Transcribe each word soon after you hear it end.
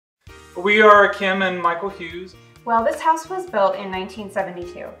We are Kim and Michael Hughes. Well, this house was built in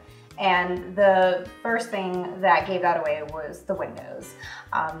 1972, and the first thing that gave that away was the windows.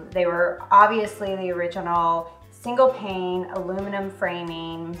 They were obviously the original single pane aluminum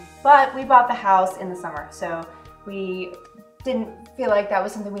framing, but we bought the house in the summer, so we didn't feel like that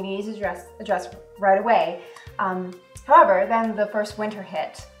was something we needed to address right away. However, then the first winter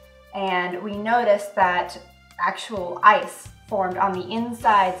hit, and we noticed that actual ice formed on the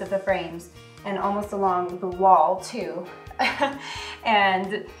insides of the frames and almost along the wall too.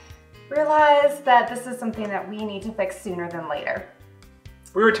 And realized that this is something that we need to fix sooner than later.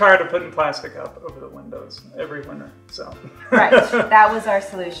 We were tired of putting plastic up over the windows every winter, so. Right, that was our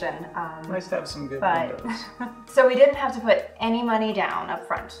solution. Nice to have some good windows. So we didn't have to put any money down up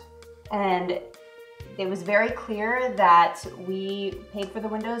front. And it was very clear that we paid for the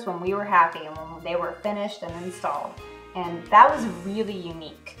windows when we were happy and when they were finished and installed. And that was really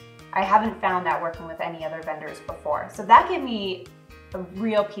unique. I haven't found that working with any other vendors before. So that gave me a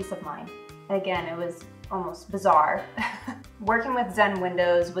real peace of mind. Again, it was almost bizarre. Working with Zen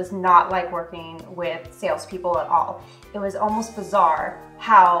Windows was not like working with salespeople at all. It was almost bizarre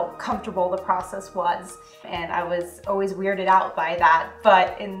how comfortable the process was. And I was always weirded out by that,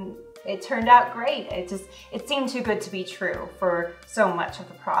 but it turned out great. It seemed too good to be true for so much of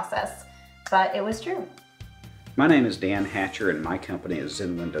the process, but it was true. My name is Dan Hatcher and my company is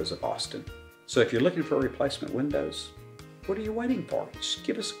Zen Windows of Austin. So if you're looking for replacement windows, what are you waiting for? Just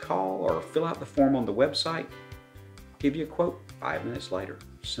give us a call or fill out the form on the website. Give you a quote 5 minutes later.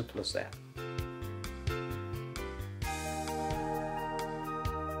 Simple as that.